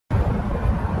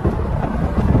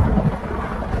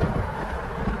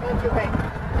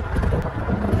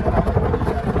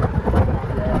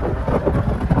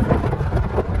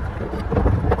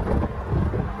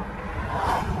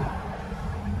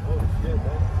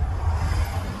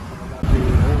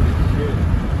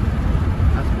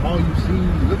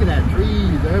Look at that,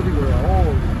 trees everywhere.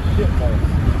 Holy shit, man.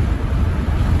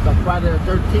 The Friday the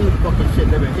 13th fucking shit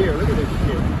living here. Look at this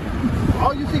shit.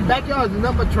 All you see backyards is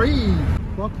nothing but trees.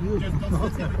 Fuck you. Just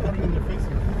don't say anything in your face.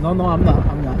 No, I'm not.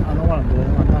 I know what I'm doing.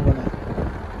 I'm not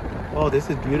gonna. Oh, this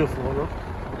is beautiful. Look.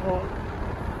 Oh,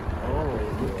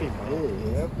 look at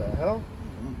this. What the hell?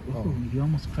 Oh, you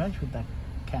almost crashed with that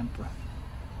camper.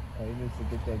 Oh, he needs to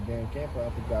get that damn camper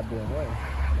out the goddamn way.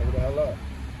 Over the hell up.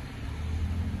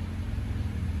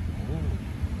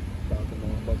 Talking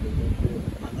motherfuckers and shit.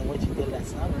 I know what you did last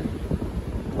summer.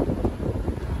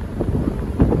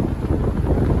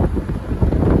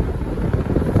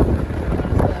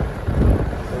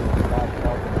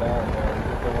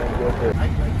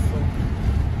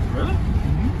 Really?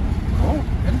 Mm-hmm. Oh,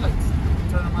 headlights.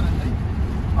 Turn them on at night.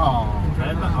 Oh,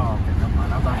 okay, never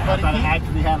mind. I thought it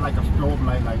actually had like a strobe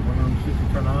light, like one of them shit you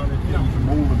turn on and you can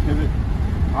move and pivot.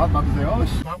 I was about to say, oh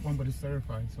shit. Not one, but it's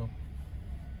certified, so.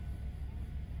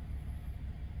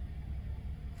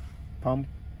 Pump.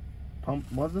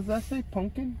 What does that say?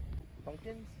 Pumpkin?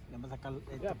 Pumpkins?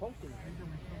 Yeah, pumpkins.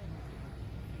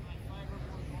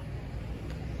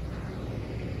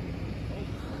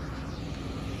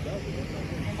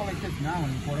 You can go like this now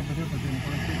and put over here, but then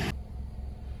put it here.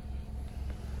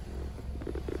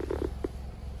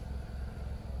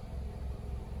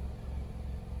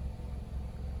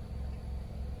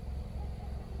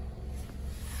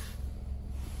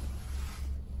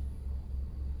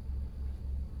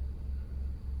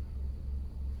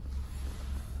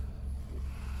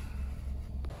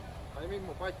 Ahí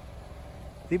mismo, pues.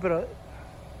 Sí, pero...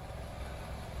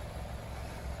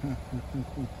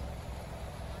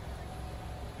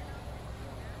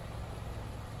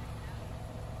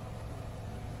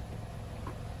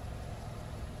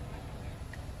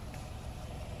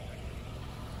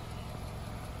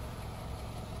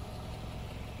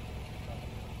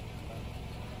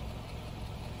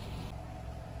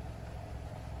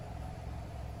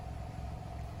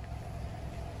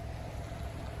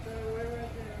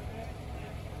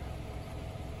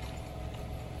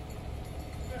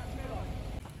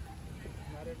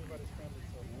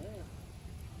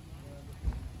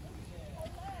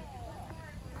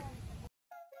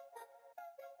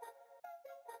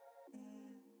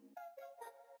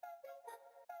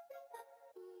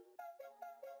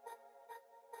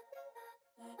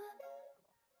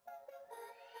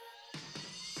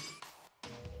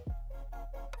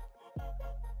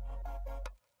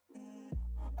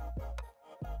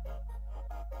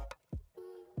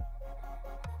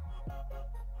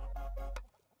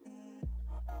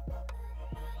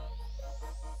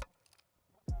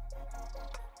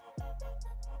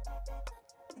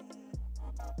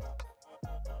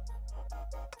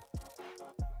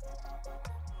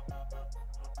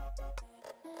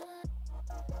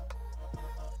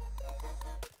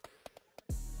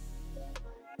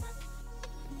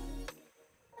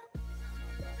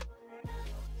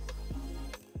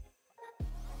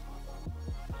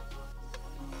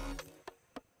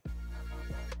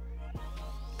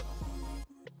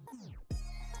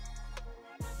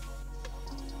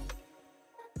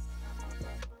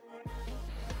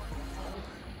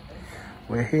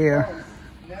 We're here,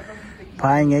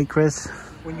 Pine Acres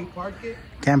When you park it,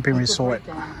 Camping Resort.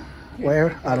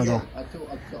 Where? I don't know.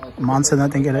 Monson, I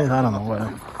think it is. I don't know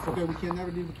what. okay, we can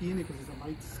never leave the key in it because the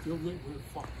light's still lit.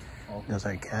 We're fucked. There's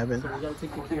a cabin. So we gotta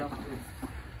take the key out.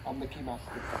 I'm the key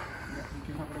master. You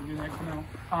can have it on your neck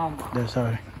now. There's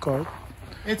a card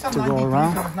It's a to 93, go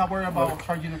around. so it's not worried about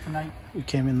charging it tonight. We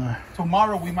came in there.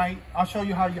 Tomorrow we might. I'll show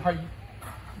you how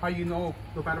you know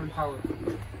the battery power.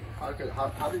 How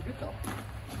did you tell?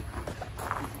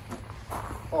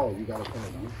 Oh, you gotta turn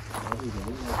it on.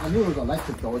 I knew it was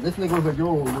electric though. This nigga was like,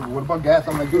 yo, what about gas?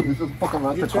 I'm like, dude, this is fucking You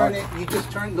electric. turn it. You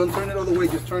just turn. Don't turn it all the way.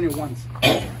 Just turn it once.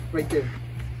 Right there.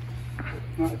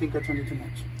 No, I think I turned it too much.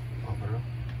 Oh, for real?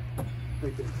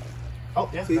 Right there. Oh,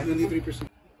 yes. See, 93%.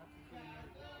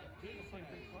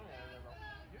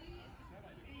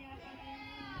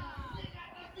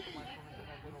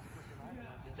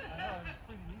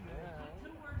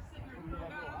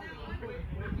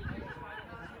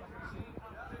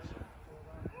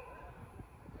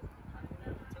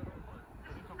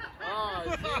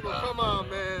 Come on,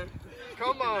 man.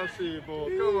 Come on, Seabull.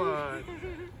 Come on.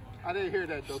 I didn't hear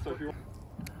that, though. So if you...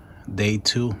 Day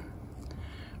 2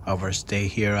 of our stay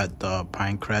here at the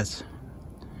Pinecrest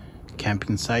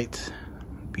camping site.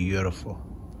 Beautiful.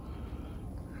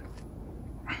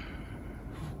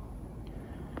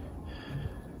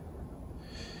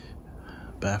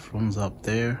 Bathrooms up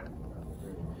there.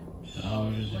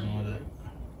 Showers and all that.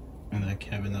 And that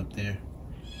cabin up there.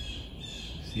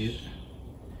 See it?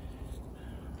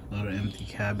 A lot of empty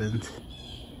cabins.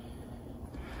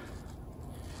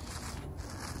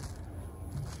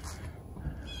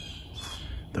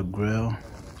 The grill.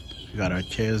 We got our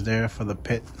chairs there for the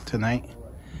pit tonight.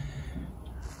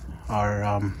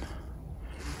 Our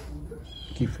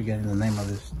keep forgetting the name of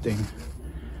this thing.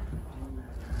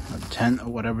 A tent or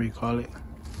whatever you call it.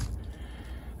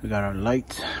 We got our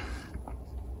lights.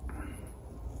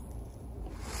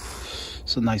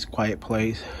 It's a nice quiet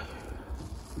place.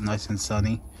 Nice and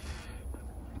sunny.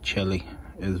 Chilly.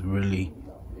 It's really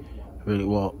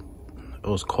well. It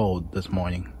was cold this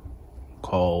morning.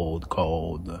 Cold.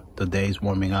 The day's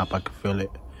warming up. I can feel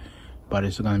it. But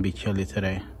it's gonna be chilly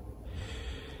today.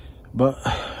 But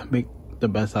make the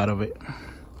best out of it.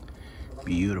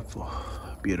 Beautiful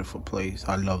place.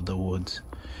 I love the woods.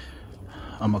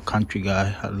 I'm a country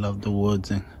guy. I love the woods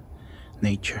and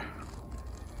nature.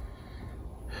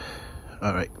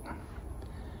 All right.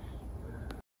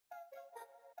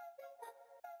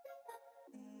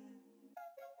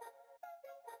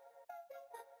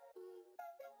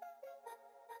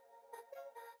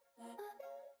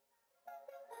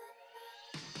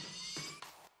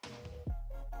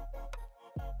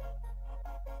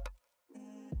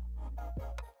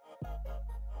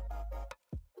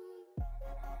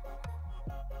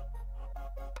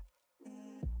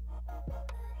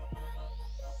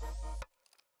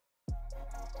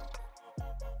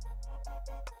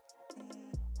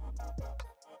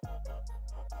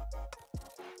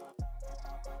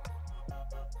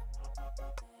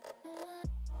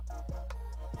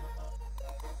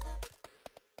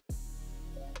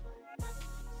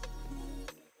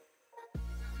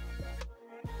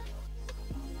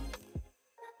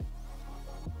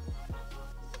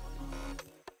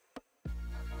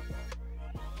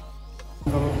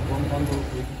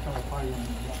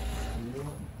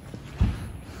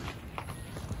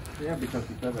 Yeah, because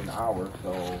he said an hour,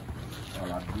 so a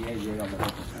las 10 llegamos a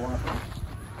las 4.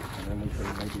 And then we could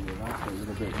maybe relax a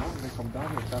little bit longer and come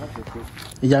down and set up with it.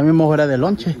 Y ya mismo hora de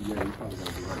lonche.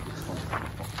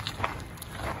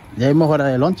 Ya mismo hora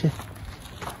de lonche.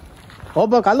 Oh,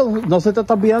 pero Carlos, no se te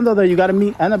está olvidando that you gotta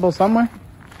meet Annabelle somewhere.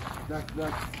 Ellos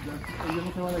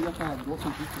no se van allá hasta las 12.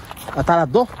 Hasta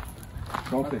las 2.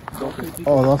 12.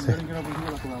 Oh, 12.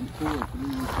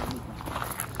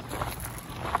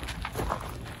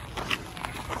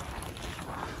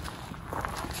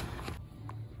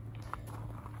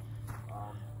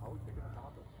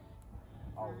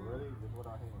 Oh, really? Just what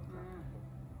I hear.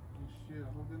 Shit, I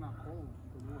hope they're not cold.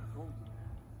 Because they were frozen.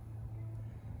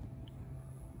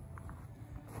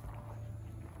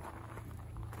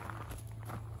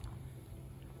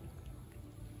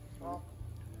 Well,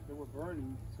 they were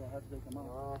burning, so I had to take them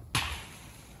out.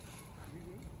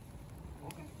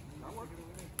 Okay, that works.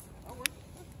 That works.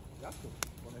 Ya está.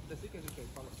 Con este sí que se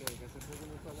puede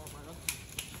mucho agua más.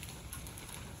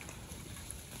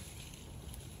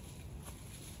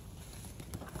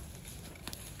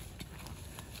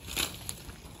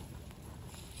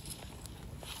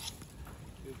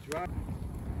 Dry.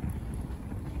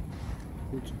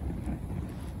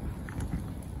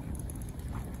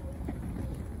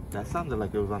 That sounded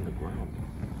like it was on the ground.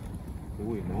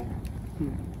 Uy, no.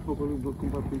 Hopefully we'll come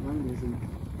back behind us. And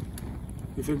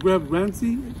if it grabs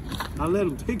Ramsey, I'll let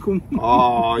him take him.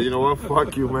 Oh, you know what?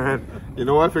 Fuck you, man. You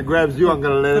know what? If it grabs you, I'm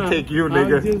gonna let it take you,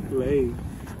 nigga. I'll just play.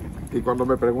 Y cuando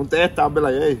me pregunte esta, I'll be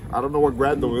like, hey, I don't know what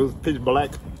grabbed him. It was pitch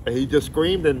black. And he just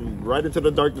screamed and right into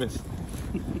the darkness.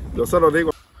 Yo se lo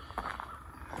digo.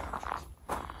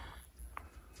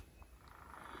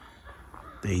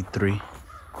 Day 3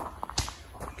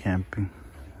 camping.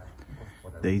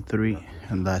 Day 3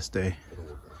 and last day.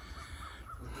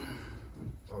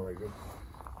 Alright, good.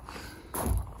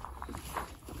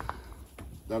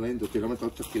 Dale, Indio, tírame todo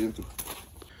esto aquí dentro.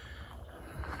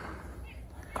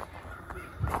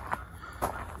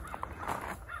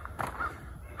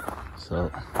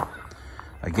 So,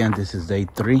 again, this is day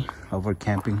 3 of our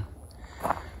camping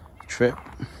trip,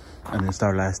 and it's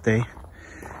our last day.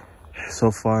 So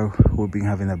far, we've been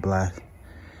having a blast.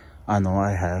 I know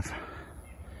I have.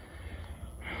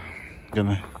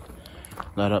 Gonna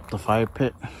light up the fire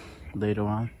pit later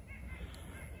on.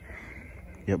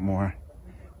 Get more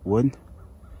wood.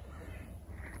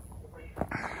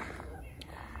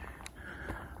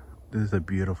 This is a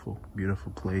beautiful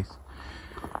place.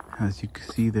 As you can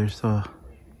see, there's a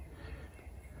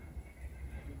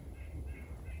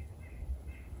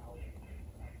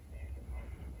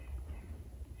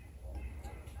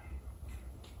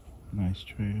nice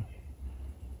trail.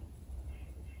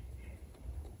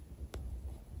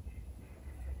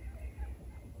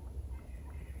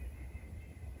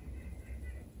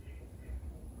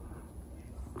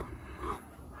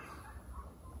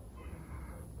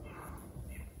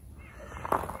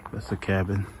 That's the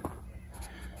cabin.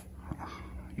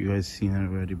 You guys seen it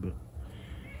already, but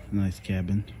nice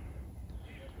cabin.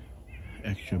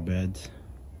 Extra beds.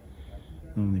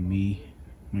 Only me,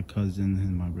 my cousin,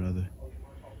 and my brother.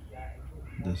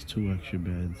 There's 2 extra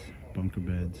beds, bunker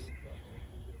beds.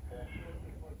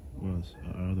 Our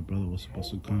other brother was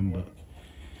supposed to come, but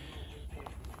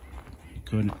he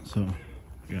couldn't, so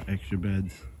we got extra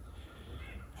beds.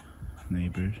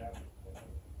 Neighbors.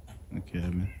 The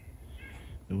cabin.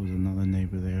 There was another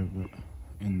neighbor there, but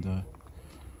in the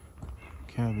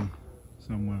cabin,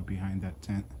 somewhere behind that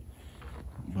tent.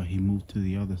 But he moved to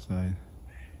the other side,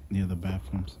 near the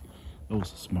bathrooms. That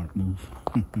was a smart move.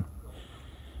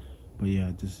 But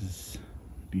yeah, this is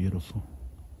beautiful.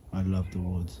 I love the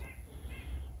woods.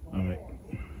 Alright,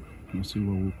 we'll see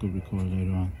what we could record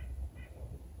later on.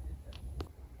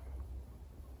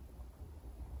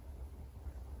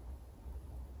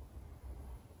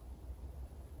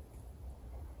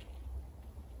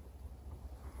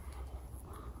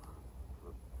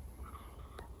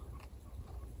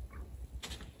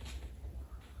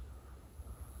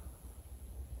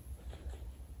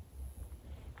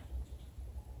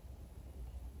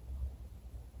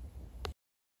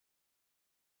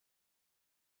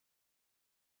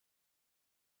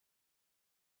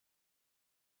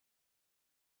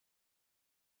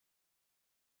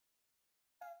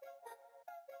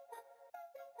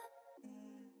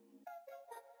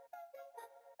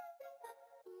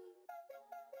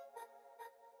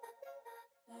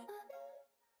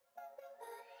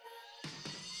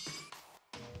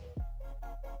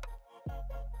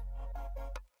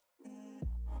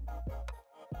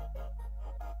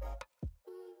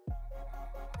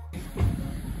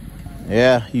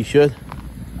 Yeah, you should.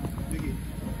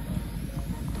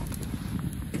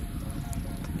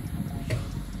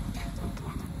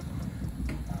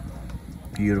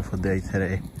 Beautiful day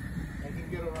today.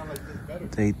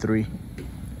 Day 3.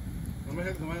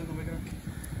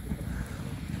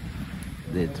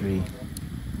 Day 3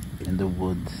 in the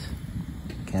woods,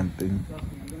 camping.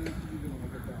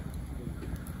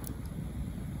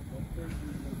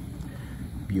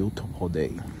 Beautiful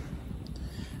day.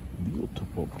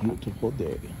 Beautiful, beautiful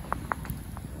day.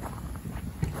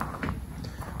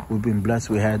 We've been blessed.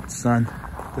 We had sun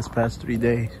this past 3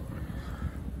 days.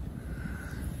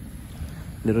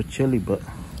 A little chilly, but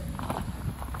I'm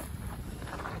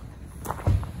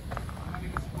not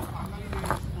even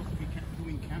supposed to be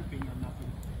doing camping or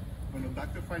nothing. When the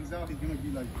doctor finds out, he's gonna be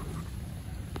like,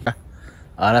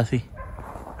 ahora sí.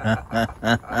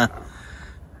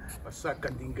 what's up,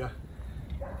 Candinga?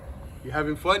 You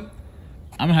having fun?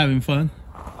 I'm having fun.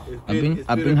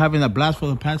 I've been having a blast for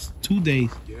the past 2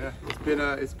 days. Yeah,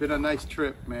 it's been a nice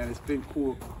trip, man. It's been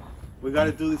cool. We got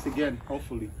to do this again,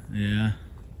 hopefully. Yeah.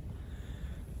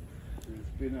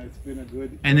 It's been a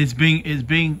good. And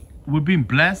we've been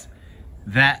blessed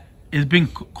that it's been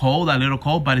cold, a little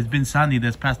cold, but it's been sunny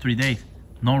this past 3 days.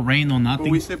 No rain, no nothing.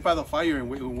 But we sit by the fire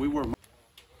and we were. Hey,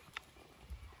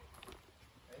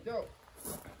 Joe.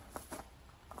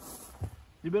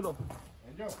 Dímelo.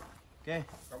 Hey, Joe. Okay.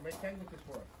 Come make sandwiches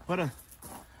for us. What a...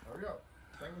 Hurry up.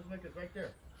 Sandwich makers right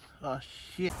there. Oh,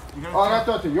 shit. Oh, I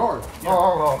thought they're yours. Yeah.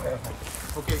 Oh, okay.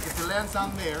 Okay, if it lands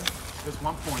on there, there's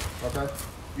 1 point. Okay.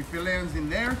 If it lands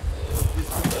in there, it's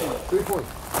 2 points. 3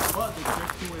 points. But the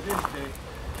trick to it is that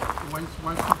once you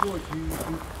do it, you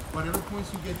whatever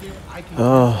points you get there, I can.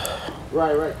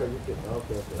 Right. Cause you can.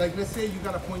 Okay. Like let's say you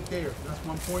got a point there. That's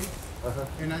 1 point.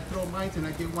 And I throw mine and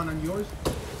I get 1 on yours.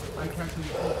 I cancel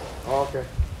the point. Oh, okay.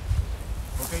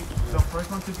 Okay. So first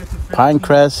one to get to 15.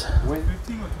 Pinecrest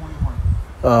 15 or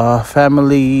 21.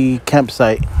 family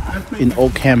campsite in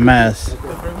Oakham, Mass. The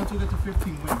first one to get to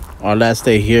 15 win. Our last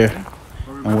day here,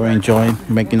 and we're enjoying,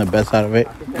 making the best out of it.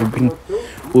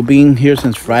 We've been here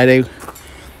since Friday.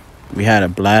 We had a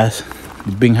blast.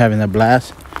 We've been having a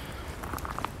blast.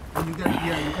 And you got,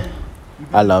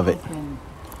 I love it.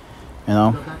 You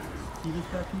know,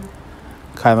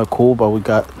 kind of cool, but we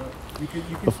got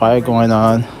the fire going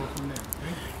on.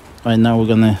 Right now we're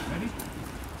gonna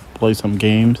play some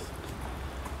games.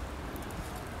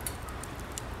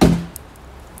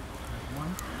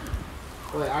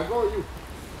 Wait, I go or you?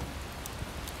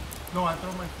 No, I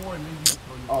throw my 4 and then you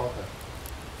throw your. Oh, okay.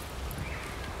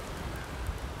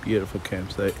 Beautiful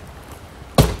campsite.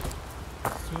 2.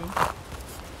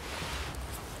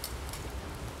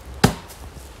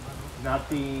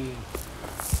 Nothing.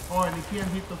 Oh, and you can't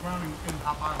hit the ground and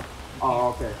hop on. Oh,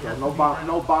 okay. Yeah, no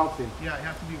bouncing. Yeah, it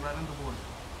has to be right on the board.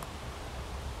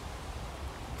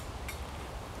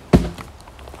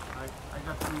 I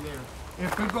got 3 there.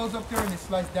 If it goes up there and it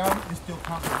slides down, it still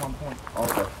counts as 1 point.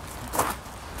 Okay.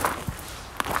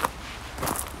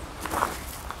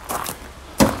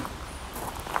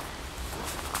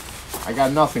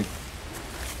 got nothing.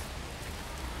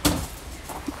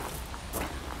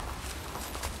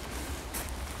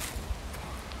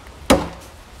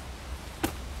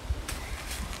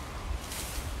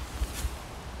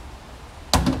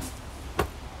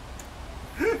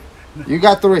 You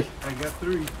got 3. I got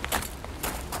 3.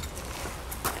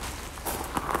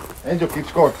 Angel, keep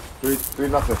score. 3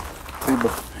 nothing.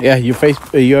 Yeah,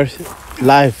 you're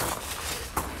live.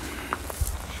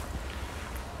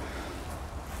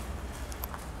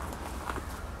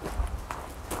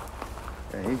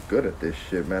 Man, he's good at this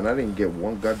shit, man. I didn't get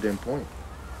 1 goddamn point.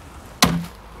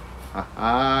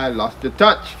 I lost the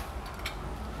touch.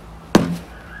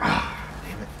 Ah,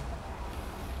 damn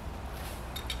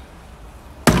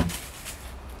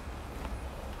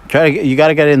it. You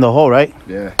gotta get it in the hole, right?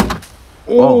 Yeah.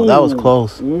 Oh, that was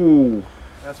close. Ooh.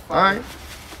 That's 5. All right.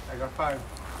 I got 5.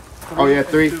 Oh yeah,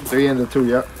 3. 3 and the 2.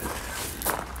 Yep.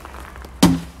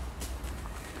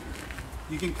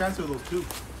 You can cancel those 2.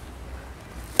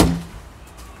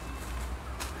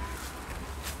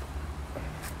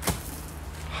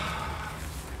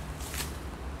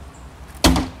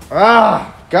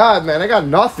 Ah, God, man, I got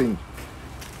nothing.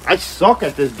 I suck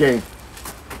at this game.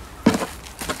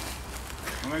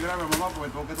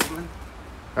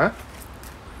 ¿Ah?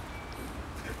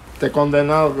 Te he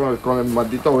condenado con el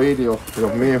maldito vídeo,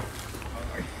 Dios mío.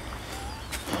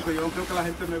 Yo creo que la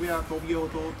gente me vea todo viejo,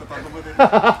 todo tratándome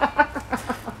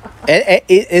de...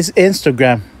 It's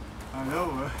Instagram. I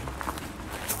know,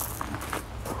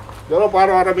 Yo lo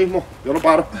paro ahora mismo. Yo lo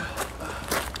paro.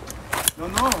 No,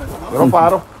 Yo lo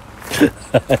paro.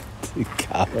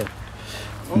 God.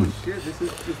 Oh shit, this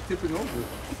is just tipping over.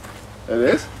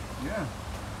 It is? Yeah.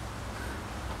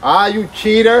 Ah, you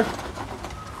cheater.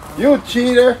 You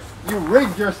cheater. You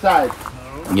rigged your side.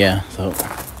 Yeah, so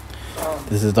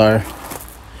this is our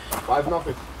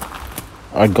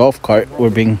 5-0. golf cart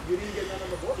we're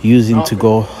using to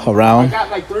go I around. got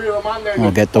like 3 of them on there.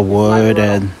 We'll get the wood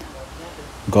and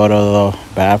go to the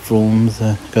bathrooms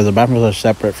because the bathrooms are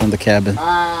separate from the cabin,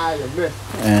 Ah, you missed.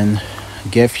 and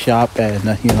gift shop and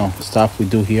stuff we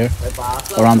do here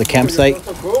around the campsite.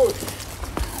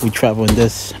 We travel in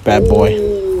this bad boy.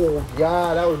 Oh,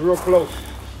 God, that was real close.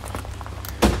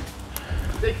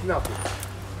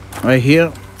 6-0. Right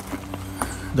here,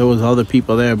 there was other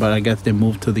people there, but I guess they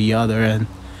moved to the other end.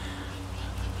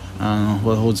 I don't know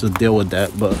what was the deal with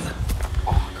that, but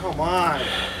Oh, come on.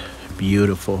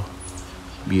 beautiful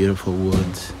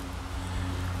woods.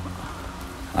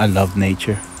 I love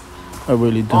nature. I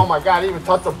really do. Oh my God, I even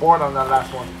touched the board on that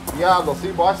last one. Yeah, the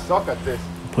see, boy, I suck at this.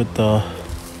 Put the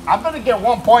I'm gonna get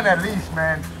 1 point at least,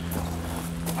 man.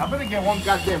 I'm gonna get 1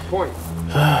 goddamn point.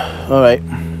 all right.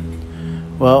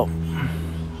 Well,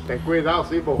 Ten cuidado,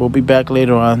 Sibo. we'll be back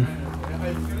later on.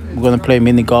 We're gonna play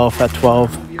mini golf at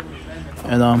 12,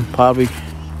 and probably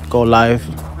go live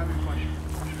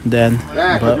then.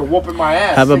 Yeah, because you're But whooping my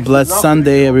ass. have a 6-0. blessed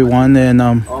Sunday, everyone, and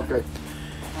Okay,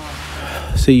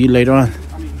 see you later on.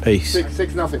 Peace.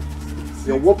 6-0.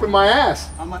 You're whooping my ass.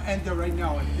 I'm gonna end it right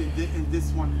now in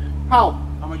this one. How?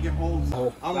 I'm gonna get old.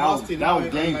 I'm that was- rusty that now. was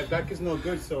game. My back is no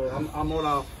good, so I'm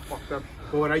all fucked up.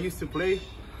 But when I used to play,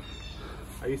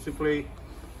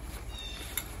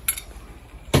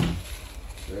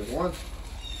 There's 1.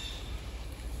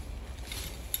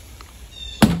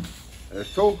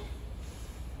 There's 2.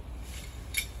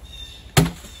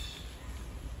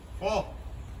 4.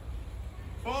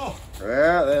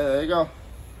 Yeah, there you go.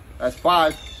 That's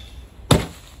 5.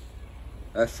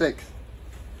 That's 6.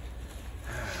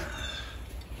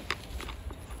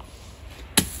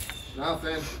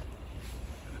 Nothing.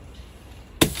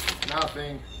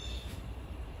 Nothing.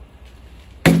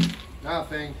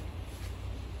 Nothing.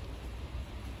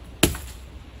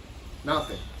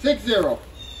 Nothing. 6-0.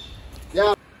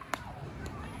 Yeah.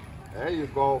 There you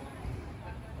go.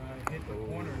 Hit the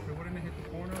corner. If it wouldn't have hit the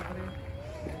corner over there,